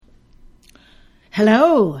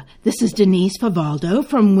Hello, this is Denise Favaldo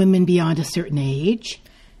from Women Beyond a Certain Age.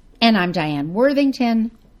 And I'm Diane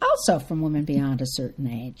Worthington, also from Women Beyond a Certain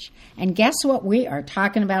Age. And guess what we are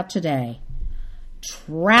talking about today?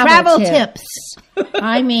 Travel tips.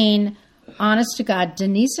 I mean, honest to God,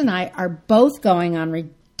 Denise and I are both going on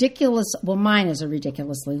mine is a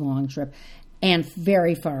ridiculously long trip and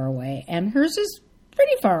very far away. And hers is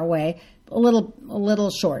pretty far away, a little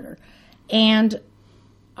shorter. And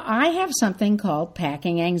I have something called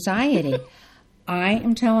packing anxiety. I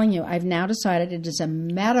am telling you, I've now decided it is a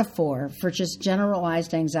metaphor for just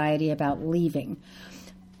generalized anxiety about leaving.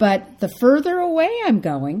 But the further away I'm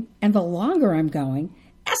going and the longer I'm going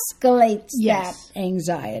escalates that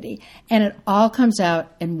anxiety. And it all comes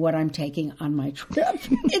out in what I'm taking on my trip.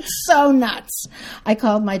 It's so nuts. I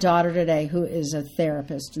called my daughter today, who is a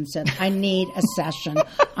therapist, and said, I need a session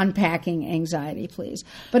on packing anxiety, please.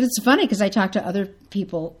 But it's funny because I talk to other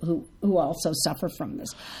people who also suffer from this.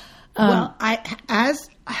 Well, I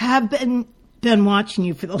have been watching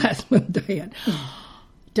you for the last month, Diane.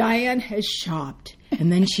 Diane has shopped, and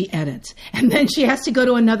then she edits, and then she has to go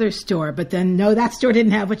to another store, but then, no, that store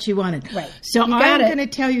didn't have what she wanted. Right. So I'm going to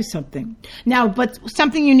tell you something. Now, but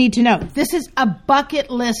something you need to know. This is a bucket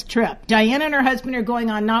list trip. Diane and her husband are going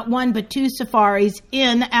on not one, but 2 safaris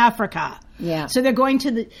in Africa. Yeah. So they're going to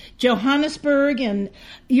the Johannesburg, and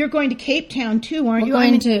you're going to Cape Town too, aren't you?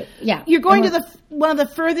 You're going to one of the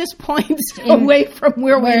furthest points away from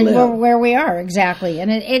where we live. Where we are, exactly.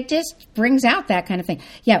 And it just brings out that kind of thing.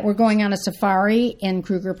 Yeah, we're going on a safari in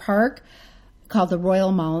Kruger Park called the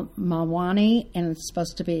Royal Malwani, and it's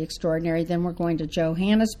supposed to be extraordinary. Then we're going to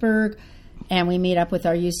Johannesburg, and we meet up with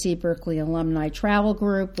our UC Berkeley alumni travel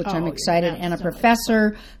group, which I'm excited, and a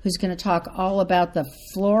professor who's going to talk all about the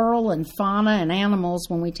floral and fauna and animals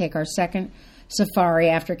when we take our second safari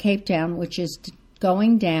after Cape Town, which is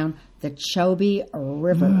going down the Chobe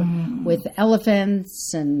River with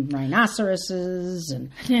elephants and rhinoceroses, and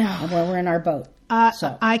we're in our boat.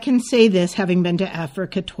 I can say this, having been to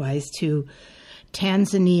Africa twice, to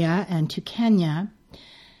Tanzania and to Kenya,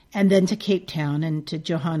 and then to Cape Town and to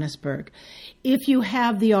Johannesburg. If you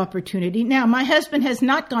have the opportunity. Now, my husband has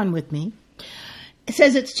not gone with me.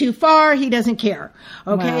 Says it's too far. He doesn't care.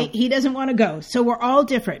 Okay? Wow. He doesn't want to go. So we're all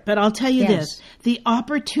different. But I'll tell you this. The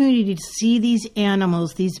opportunity to see these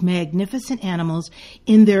animals, these magnificent animals,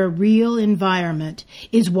 in their real environment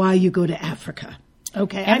is why you go to Africa.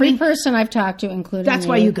 Okay? Every person I've talked to, including that's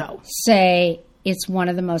why you go. Say it's one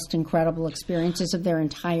of the most incredible experiences of their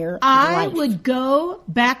entire life. I would go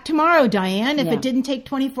back tomorrow, Diane, if it didn't take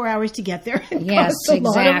 24 hours to get there. Yes,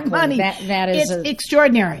 exactly. Lot of money. That is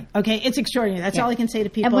extraordinary. Okay, it's extraordinary. That's all I can say to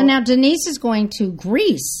people. Well, now Denise is going to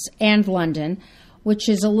Greece and London, which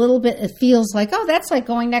is a little bit, it feels like, that's like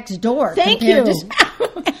going next door. Thank you.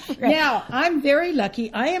 Now, I'm very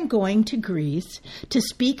lucky. I am going to Greece to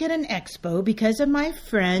speak at an expo because of my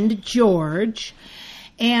friend George.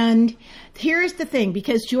 And here's the thing,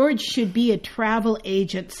 because George should be a travel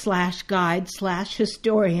agent / guide /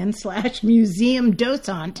 historian / museum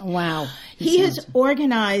docent. Wow. He has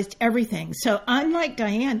organized everything. So unlike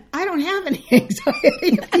Diane, I don't have any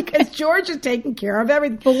anxiety because George is taking care of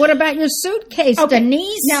everything. But what about your suitcase,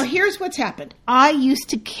 Denise? Now, here's what's happened. I used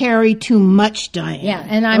to carry too much, Diane. Yeah,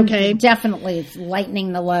 and I'm definitely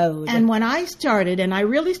lightening the load. And when I started, and I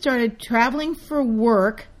really started traveling for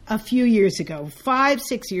work a few years ago,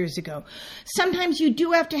 5-6 years ago. Sometimes you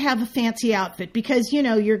do have to have a fancy outfit because,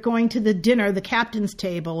 you're going to the dinner, the captain's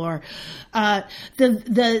table, or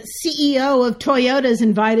the CEO of Toyota's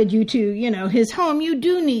invited you to, his home. You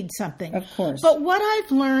do need something. Of course. But what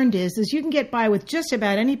I've learned is you can get by with just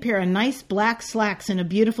about any pair of nice black slacks and a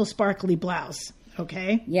beautiful sparkly blouse.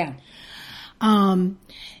 Okay? Yeah.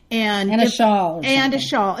 And a shawl. And a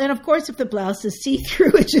shawl. And, of course, if the blouse is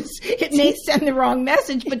see-through, it may send the wrong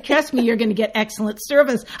message, but trust me, you're going to get excellent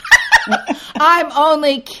service. I'm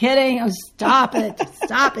only kidding. Oh, stop it.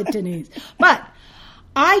 Stop it, Denise. But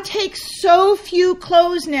I take so few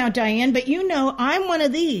clothes now, Diane, but I'm one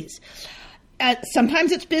of these.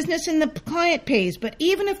 Sometimes it's business and the client pays, but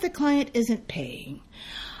even if the client isn't paying,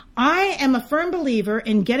 I am a firm believer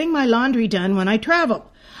in getting my laundry done when I travel.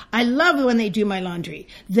 I love when they do my laundry.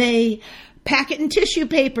 They pack it in tissue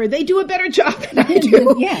paper. They do a better job than I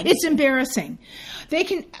do. Yes. It's embarrassing.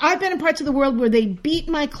 I've been in parts of the world where they beat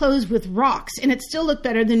my clothes with rocks, and it still looked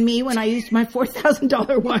better than me when I used my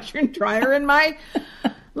 $4,000 washer and dryer in my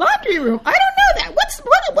laundry room. I don't know that.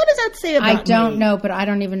 What does that say about me? I don't know, but I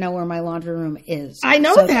don't even know where my laundry room is. I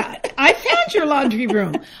know that. I found your laundry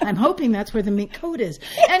room. I'm hoping that's where the mink coat is.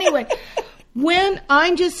 Anyway,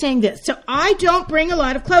 I'm just saying this. So I don't bring a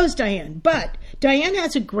lot of clothes, Diane, but Diane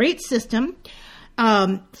has a great system.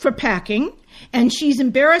 for packing, and she's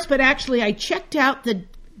embarrassed, but actually I checked out the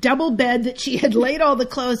double bed that she had laid all the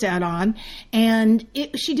clothes out on, and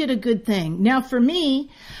she did a good thing. Now for me,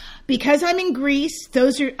 because I'm in Greece,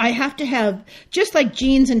 I have to have just like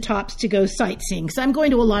jeans and tops to go sightseeing. So I'm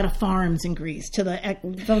going to a lot of farms in Greece. So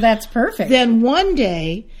that's perfect. Then one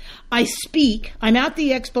day I'm at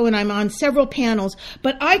the expo and I'm on several panels,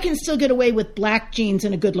 but I can still get away with black jeans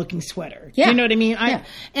and a good looking sweater. Yeah. Do you know what I mean? Yeah.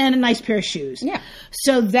 And a nice pair of shoes. Yeah.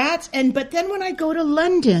 So but then when I go to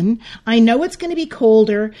London, I know it's going to be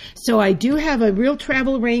colder. So I do have a real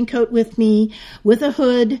travel raincoat with me with a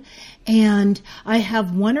hood. And I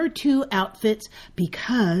have one or two outfits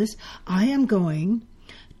because I am going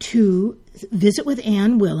to visit with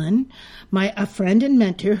Anne Willen, a friend and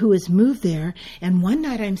mentor who has moved there. And one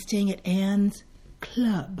night I'm staying at Anne's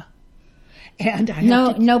club. And I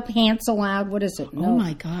have no pants allowed. What is it? No. Oh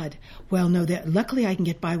my God. Well, no, luckily I can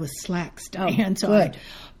get by with slacks. Diane, good.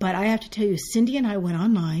 But I have to tell you, Cindy and I went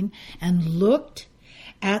online and looked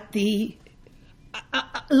at the,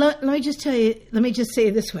 let me just say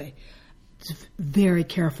it this way. It's very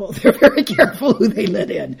careful. They're very careful who they let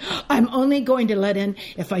in. I'm only going to let in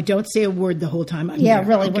if I don't say a word the whole time I'm there. Yeah,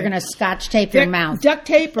 really. Okay. We're going to scotch tape your mouth. Duct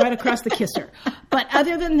tape right across the kisser. But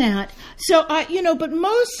other than that, but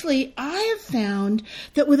mostly I have found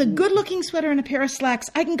that with a good looking sweater and a pair of slacks,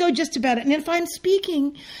 I can go just about it. And if I'm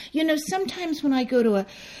speaking, sometimes when I go to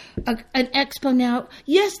an expo now,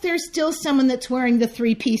 yes, there's still someone that's wearing the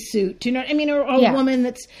 3-piece suit. Do you know what I mean? Or a woman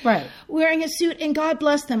that's wearing a suit, and God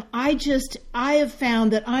bless them. I have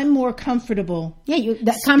found that I'm more comfortable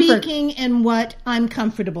speaking in what I'm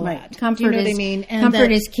comfortable at. Comfort Do you know what I mean? And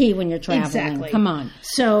comfort is key when you're traveling. Exactly. Come on.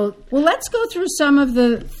 So, well, let's go through some of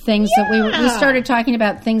the things that we started talking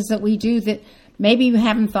about, things that we do that maybe you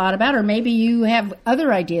haven't thought about, or maybe you have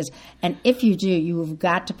other ideas. And if you do, you have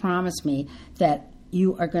got to promise me that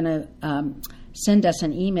you are going to send us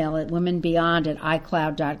an email at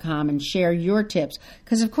womenbeyond@icloud.com and share your tips.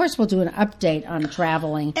 Because, of course, we'll do an update on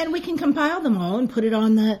traveling. And we can compile them all and put it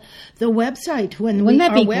on the website. Wouldn't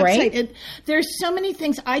that be great? There's so many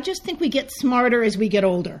things. I just think we get smarter as we get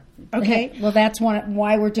older. Okay? Well, that's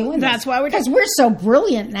why we're doing this. That's why we're doing this. Because we're so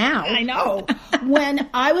brilliant now. I know. When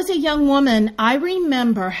I was a young woman, I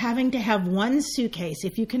remember having to have one suitcase,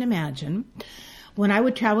 if you can imagine. When I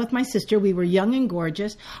would travel with my sister, we were young and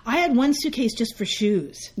gorgeous. I had one suitcase just for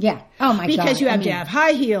shoes. Yeah. Oh, my God. Because you have to have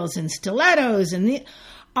high heels and stilettos.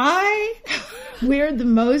 I wear the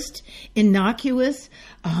most innocuous,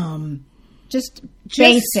 just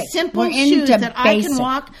basic, simple shoes that I can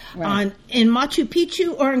walk on in Machu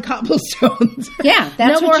Picchu or in cobblestones. Yeah,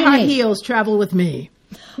 that's no what more high need. Heels. Travel with me.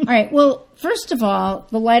 All right. Well, first of all,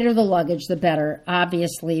 the lighter the luggage, the better,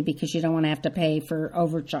 obviously, because you don't want to have to pay for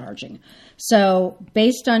overcharging. So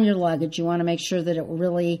based on your luggage, you want to make sure that it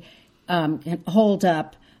really can hold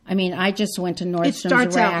up. I mean, I just went to Nordstrom's. It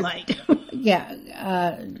starts rack. out light.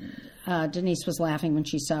 Yeah. Denise was laughing when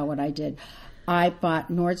she saw what I did. I bought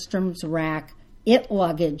Nordstrom's rack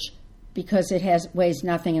luggage because it weighs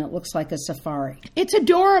nothing and it looks like a safari. It's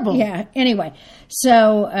adorable. Yeah. Anyway,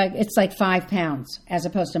 so it's like 5 pounds as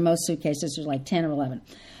opposed to most suitcases are like 10 or 11.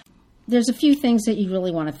 There's a few things that you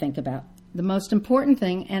really want to think about. The most important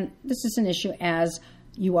thing, and this is an issue as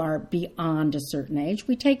you are beyond a certain age,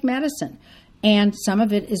 we take medicine. And some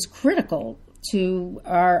of it is critical to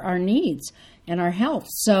our needs and our health.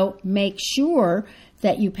 So make sure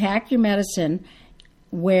that you pack your medicine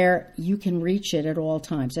where you can reach it at all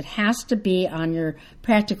times. It has to be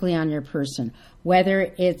practically on your person,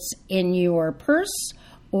 whether it's in your purse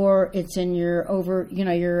or it's in your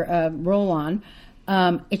roll-on.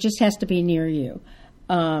 It just has to be near you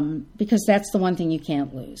because that's the one thing you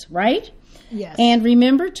can't lose, right? Yes. And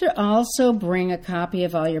remember to also bring a copy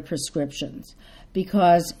of all your prescriptions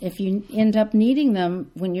because if you end up needing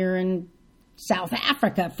them when you're in South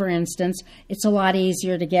Africa, for instance, it's a lot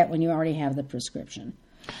easier to get when you already have the prescription.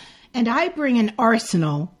 And I bring an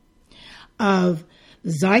arsenal of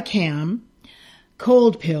Zicam,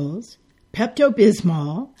 cold pills,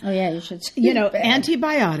 Pepto-Bismol. Oh, yeah, you should say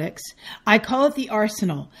antibiotics. I call it the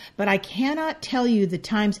arsenal, but I cannot tell you the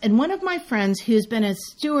times. And one of my friends who's been a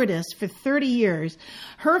stewardess for 30 years,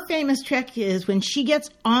 her famous trick is when she gets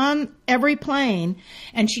on every plane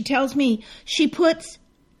and she tells me she puts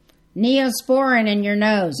Neosporin in your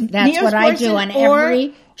nose. That's what I do on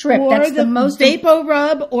every trip. That's the most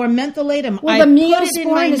VapoRub or mentholatum. Well, the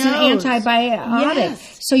Neosporin is an antibiotic.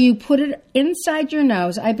 Yes. So you put it inside your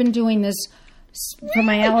nose. I've been doing this for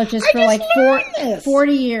my allergist for like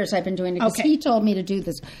 40 years. I've been doing it because he told me to do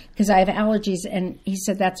this because I have allergies, and he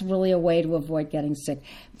said that's really a way to avoid getting sick.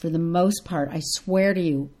 For the most part, I swear to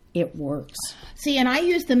you, it works. See, and I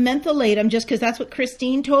use the mentholatum just because that's what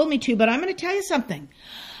Christine told me to, but I'm going to tell you something.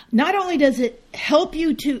 Not only does it help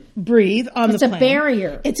you to breathe on the plane. It's a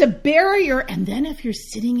barrier. It's a barrier. And then if you're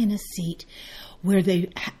sitting in a seat where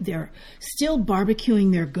they're still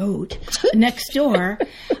barbecuing their goat next door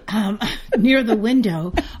near the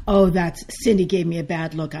window. Oh, Cindy gave me a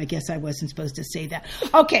bad look. I guess I wasn't supposed to say that.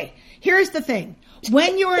 Okay, here's the thing.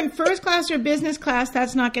 When you're in first class or business class,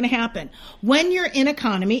 that's not going to happen. When you're in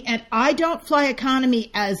economy, and I don't fly economy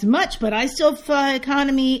as much, but I still fly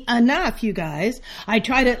economy enough, you guys. I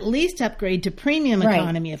try to at least upgrade to premium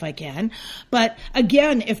economy if I can. But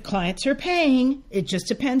again, if clients are paying, it just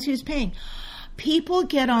depends who's paying. People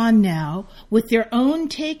get on now with their own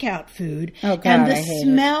takeout food, and the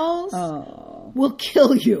smells will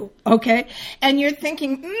kill you, okay? And you're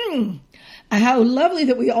thinking, how lovely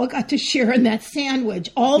that we all got to share in that sandwich.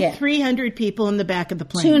 All 300 people in the back of the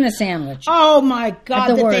plane. Tuna sandwich. Oh, my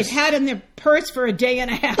God, that they've had in their purse for a day and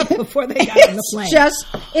a half before they got on the plane.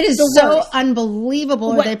 It is so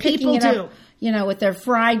unbelievable what they're people picking it do. Up. With their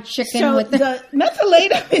fried chicken. So the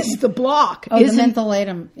mentholatum is the block. Oh, the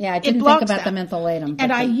mentholatum. Yeah, I didn't think about the mentholatum.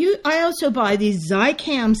 And I also buy these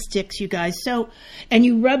Zicam sticks, you guys. And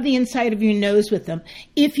you rub the inside of your nose with them.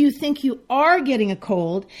 If you think you are getting a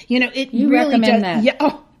cold, you really recommend does. That. Yeah.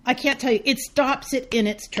 Oh, I can't tell you. It stops it in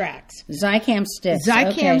its tracks. Zicam sticks.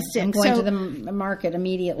 Sticks. I'm going to the market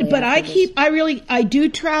immediately. But I do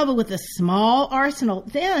travel with a small arsenal.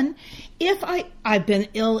 Then, if I've been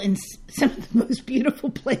ill in some of the most beautiful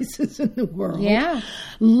places in the world. Yeah.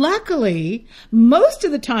 Luckily, most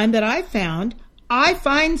of the time that I find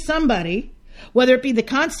somebody, whether it be the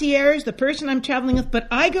concierge, the person I'm traveling with, but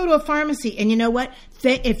I go to a pharmacy, and you know what?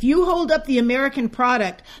 If you hold up the American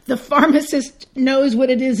product, the pharmacist knows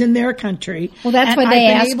what it is in their country. Well, that's why they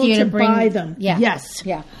ask you to buy them. Yeah. Yes.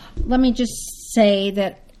 Yeah. Let me just say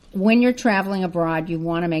that when you're traveling abroad, you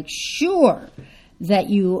want to make sure that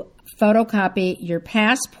you photocopy your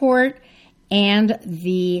passport and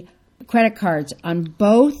the credit cards on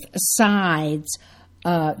both sides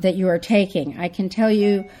that you are taking. I can tell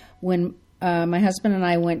you when my husband and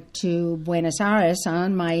I went to Buenos Aires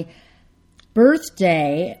on my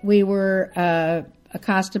birthday, we were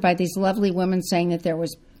accosted by these lovely women saying that there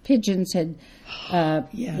was pigeons had gone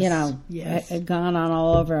on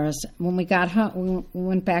all over us. When we got home, we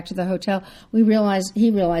went back to the hotel. He realized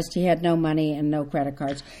he had no money and no credit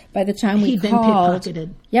cards. By the time we called,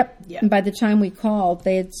 Yep. And by the time we called,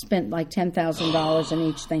 they had spent like $10,000 in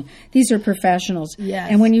each thing. These are professionals. Yes.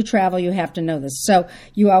 And when you travel, you have to know this. So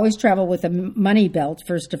you always travel with a money belt,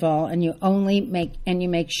 first of all, and you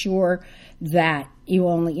make sure that you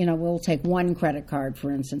only, we'll take one credit card,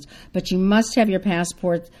 for instance, but you must have your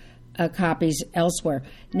passport copies elsewhere.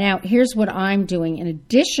 Now, here's what I'm doing. In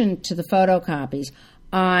addition to the photocopies,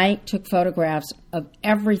 I took photographs of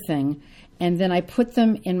everything, and then I put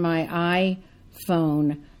them in my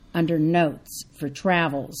iPhone under notes for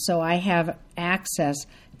travel. So I have access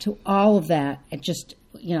to all of that at just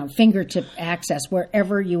fingertip access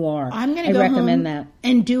wherever you are. I'm going to go home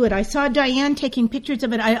and do it. I saw Diane taking pictures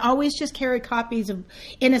of it. I always just carry copies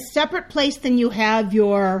in a separate place than you have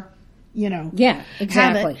your, Yeah,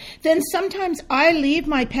 exactly. Then sometimes I leave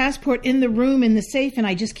my passport in the room in the safe, and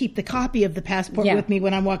I just keep the copy of the passport with me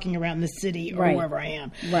when I'm walking around the city or wherever I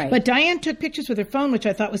am. Right. But Diane took pictures with her phone, which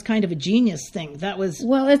I thought was kind of a genius thing.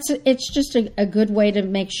 Well, it's just a good way to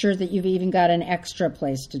make sure that you've even got an extra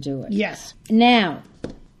place to do it. Yes. Now,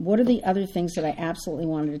 what are the other things that I absolutely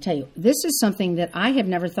wanted to tell you? This is something that I have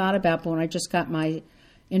never thought about, but when I just got my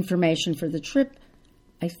information for the trip,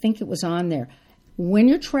 I think it was on there. When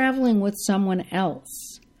you're traveling with someone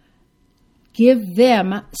else, give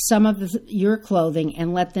them some of your clothing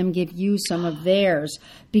and let them give you some of theirs,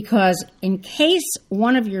 because in case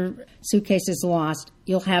one of your suitcases is lost,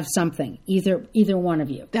 you'll have something, either one of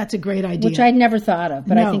you. That's a great idea. Which I'd never thought of,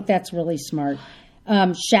 but I think that's really smart.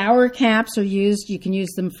 Shower caps are used. You can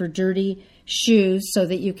use them for dirty shoes so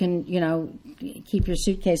that you can, keep your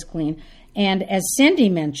suitcase clean. And as Cindy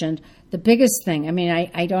mentioned, the biggest thing,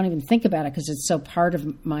 I don't even think about it because it's so part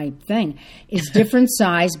of my thing, is different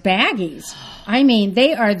size baggies.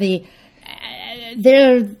 They are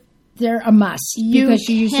they're a must.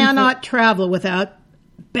 You cannot travel without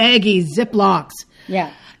baggy Ziplocs.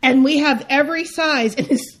 Yeah. And we have every size. And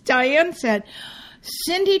as Diane said,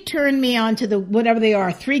 Cindy turned me on to the whatever they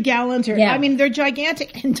are, 3 gallons they're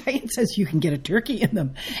gigantic. And Diane says you can get a turkey in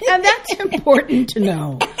them. And that's important to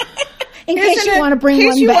know. In case you want to bring one back.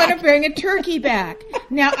 In case you want to bring a turkey back.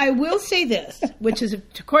 Now, I will say this, which is,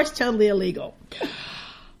 of course, totally illegal.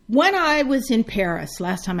 When I was in Paris,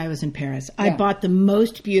 last time I was in Paris, I bought the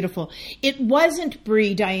most beautiful. It wasn't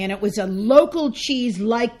brie, Diane. It was a local cheese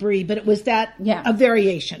like brie, but it was a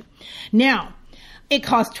variation. Now, it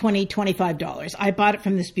cost $20, $25. I bought it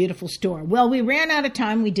from this beautiful store. Well, we ran out of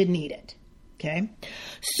time. We didn't eat it. Okay.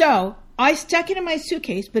 So I stuck it in my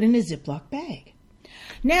suitcase, but in a Ziploc bag.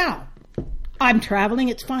 Now, I'm traveling.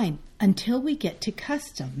 It's fine until we get to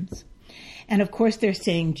customs. And of course they're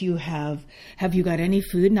saying, have you got any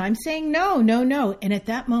food? And I'm saying, no. And at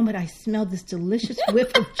that moment I smelled this delicious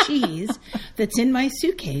whiff of cheese that's in my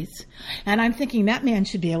suitcase. And I'm thinking that man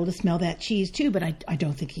should be able to smell that cheese too, but I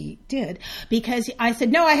don't think he did, because I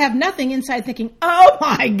said, no, I have nothing, inside thinking, oh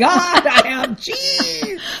my God, I have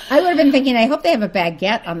cheese. I would have been thinking, I hope they have a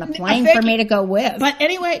baguette on the plane for me to go with. But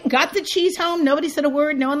anyway, got the cheese home. Nobody said a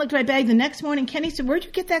word. No one looked at my bag. The next morning, Kenny said, where'd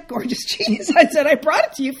you get that gorgeous cheese? I said, I brought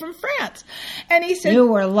it to you from France. And he said, you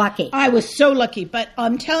were lucky. I was so lucky. But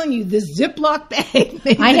I'm telling you, the Ziploc bag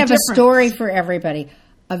made I have difference. A story for everybody.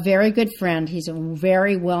 A very good friend, he's a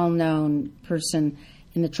very well-known person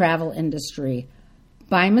in the travel industry,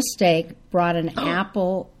 by mistake brought an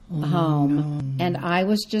apple home, and I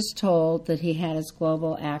was just told that he had his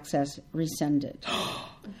global access rescinded.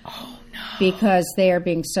 Because they are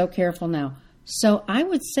being so careful now. So I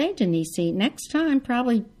would say, Denise, next time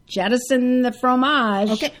probably jettison the fromage.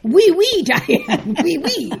 Okay. Oui, Diane.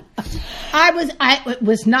 Oui. It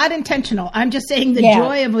was not intentional. I'm just saying the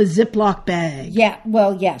joy of a Ziploc bag. Yeah,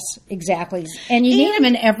 well, yes, exactly. And you need them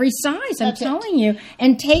in every size, I'm telling you.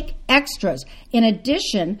 And take extras. In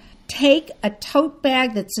addition, take a tote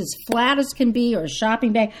bag that's as flat as can be, or a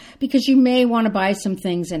shopping bag, because you may want to buy some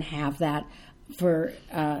things and have that for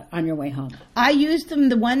on your way home. I use them,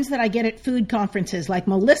 the ones that I get at food conferences. Like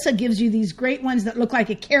Melissa gives you these great ones that look like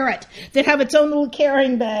a carrot that have its own little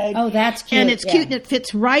carrying bag. Oh, that's cute. And it's cute, and it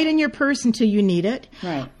fits right in your purse until you need it.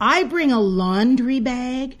 Right. I bring a laundry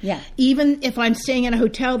bag. Yeah. Even if I'm staying in a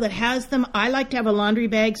hotel that has them, I like to have a laundry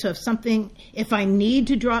bag. So if I need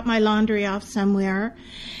to drop my laundry off somewhere.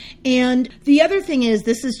 And the other thing is,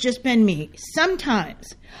 this has just been me.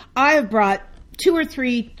 Sometimes I have brought 2 or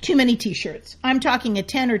 3 too many T-shirts. I'm talking a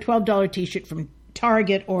 $10 or $12 T-shirt from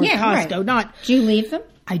Target or Costco. Right. Not. Do you leave them?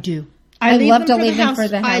 I do. I love to leave them for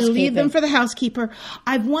the housekeeper. I leave them for the housekeeper.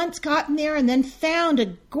 I've once gotten there and then found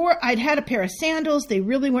I'd had a pair of sandals. They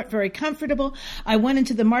really weren't very comfortable. I went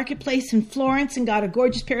into the marketplace in Florence and got a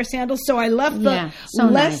gorgeous pair of sandals. So I left the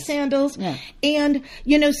less sandals. Yeah. And,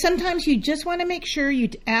 sometimes you just want to make sure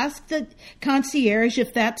you ask the concierge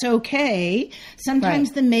if that's okay.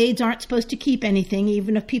 Sometimes the maids aren't supposed to keep anything,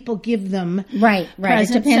 even if people give them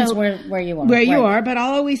presents. It depends where you are. Where you are. But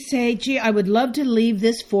I'll always say, gee, I would love to leave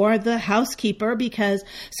this for the housekeeper, because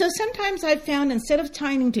sometimes I've found, instead of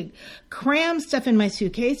trying to cram stuff in my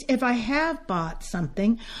suitcase, if I have bought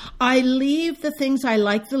something, I leave the things I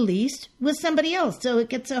like the least with somebody else, so it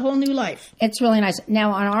gets a whole new life. It's really nice.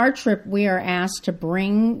 Now, on our trip, we are asked to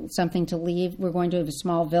bring something to leave. We're going to a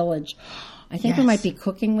small village. I think we might be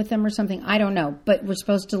cooking with them or something. I don't know. But we're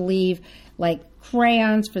supposed to leave like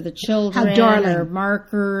crayons for the children, or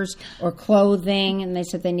markers, or clothing. And they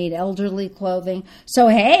said they need elderly clothing. So,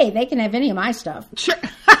 hey, they can have any of my stuff. Sure.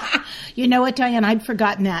 You know what, Diane? I'd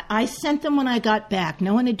forgotten that. I sent them when I got back.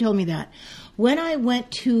 No one had told me that. When I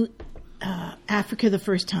went to Africa the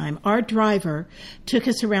first time, our driver took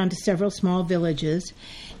us around to several small villages.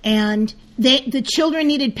 And the children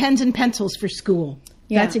needed pens and pencils for school.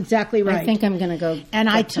 Yeah, that's exactly right. I think I'm going to go. And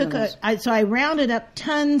I rounded up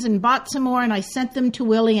tons and bought some more, and I sent them to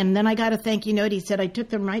Willie, and then I got a thank you note. He said I took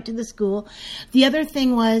them right to the school. The other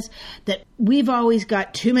thing was that we've always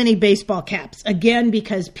got too many baseball caps, again,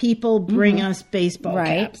 because people bring us baseball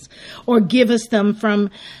caps or give us them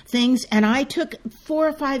from things. And I took 4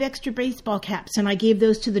 or 5 extra baseball caps, and I gave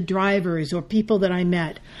those to the drivers or people that I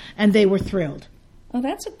met, and they were thrilled. Oh,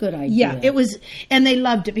 that's a good idea. Yeah, it was, and they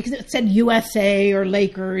loved it because it said USA or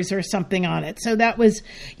Lakers or something on it. So that was,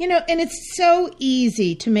 and it's so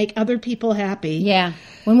easy to make other people happy. Yeah.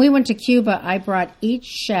 When we went to Cuba, I brought each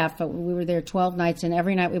chef, we were there 12 nights, and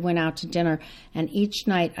every night we went out to dinner, and each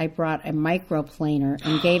night I brought a microplaner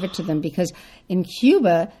and gave it to them, because in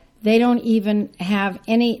Cuba, they don't even have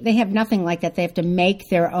they have nothing like that. They have to make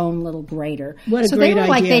their own little grater. What a so great they were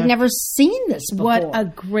idea. Like they'd never seen this before. What a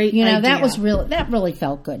great idea. That really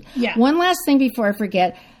felt good. Yeah. One last thing before I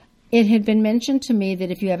forget. It had been mentioned to me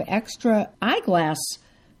that if you have extra eyeglass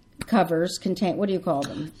covers, what do you call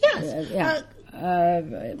them? Yes.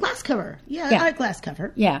 Glass cover. Yeah. Eyeglass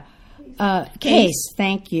cover. Yeah. Case.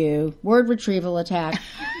 Thank you. Word retrieval attack.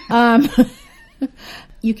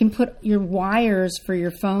 You can put your wires for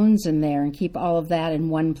your phones in there and keep all of that in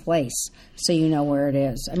one place so you know where it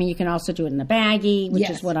is. I mean, you can also do it in a baggie, which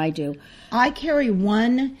is what I do. I carry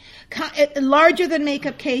one larger than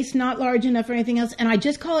makeup case, not large enough for anything else, and I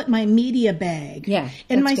just call it my media bag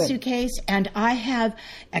in my suitcase, and I have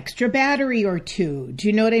extra battery or two. Do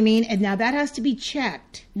you know what I mean? And now that has to be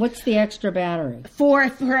checked. What's the extra battery? For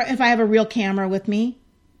if I have a real camera with me.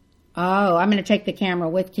 Oh, I'm going to take the camera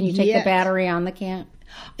with. Can you take the battery on the camera?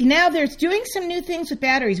 Now, there's doing some new things with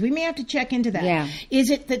batteries. We may have to check into that. Yeah. Is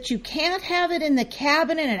it that you can't have it in the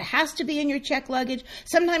cabin and it has to be in your checked luggage?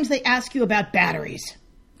 Sometimes they ask you about batteries.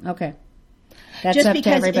 Okay. That's up to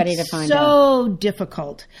everybody to find out. It's so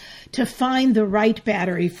difficult to find the right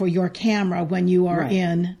battery for your camera when you are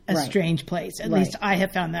in a strange place. At least I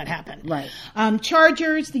have found that happen. Right.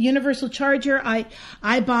 Chargers, the universal charger. I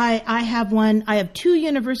have one. I have two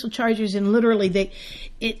universal chargers, and literally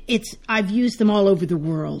I've used them all over the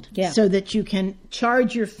world so that you can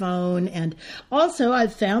charge your phone. And also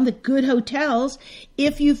I've found that good hotels,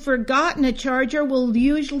 if you've forgotten a charger, will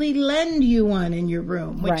usually lend you one in your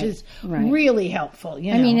room, which is really helpful.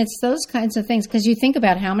 You know? I mean, it's those kinds of things, because you think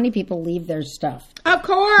about how many people leave their stuff. Of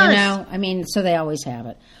course. You know, I mean, so they always have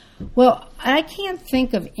it. Well, I can't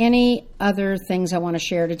think of any other things I want to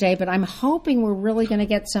share today, but I'm hoping we're really going to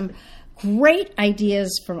get some great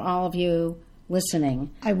ideas from all of you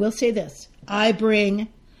listening. I will say this. I bring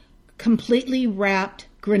completely wrapped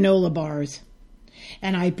granola bars.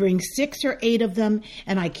 And I bring 6 or 8 of them,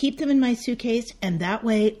 and I keep them in my suitcase, and that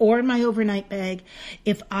way, or in my overnight bag,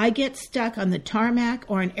 if I get stuck on the tarmac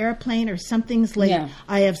or an airplane or something's late,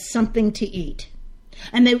 I have something to eat.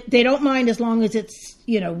 And they don't mind as long as it's,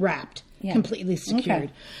 wrapped, completely secured.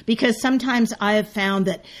 Okay. Because sometimes I have found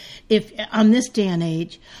that if, on this day and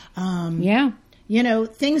age,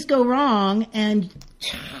 things go wrong, and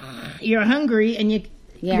you're hungry, and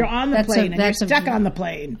you're on the plane, and you're stuck on the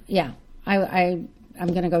plane. Yeah, I'm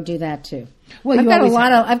going to go do that too. Well,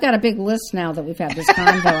 I've got a big list now that we've had this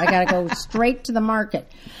convo. I got to go straight to the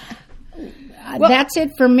market. That's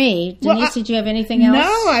it for me. Denise, did you have anything else?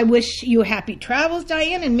 No, I wish you happy travels,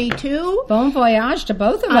 Diane, and me too. Bon voyage to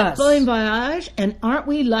both of us. Bon voyage, and aren't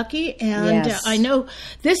we lucky? And I know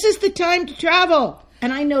this is the time to travel.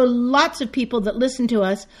 And I know lots of people that listen to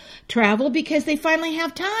us travel because they finally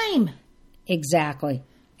have time. Exactly.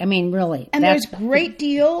 I mean, really. And there's great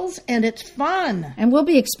deals, and it's fun. And we'll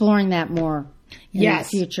be exploring that more in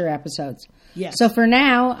future episodes. Yes. So for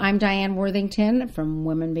now, I'm Diane Worthington from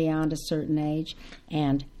Women Beyond a Certain Age,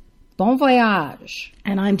 and bon voyage.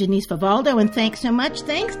 And I'm Denise Vivaldo, and thanks so much.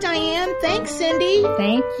 Thanks, Diane. Thanks, Cindy.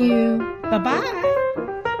 Thank you. Bye-bye.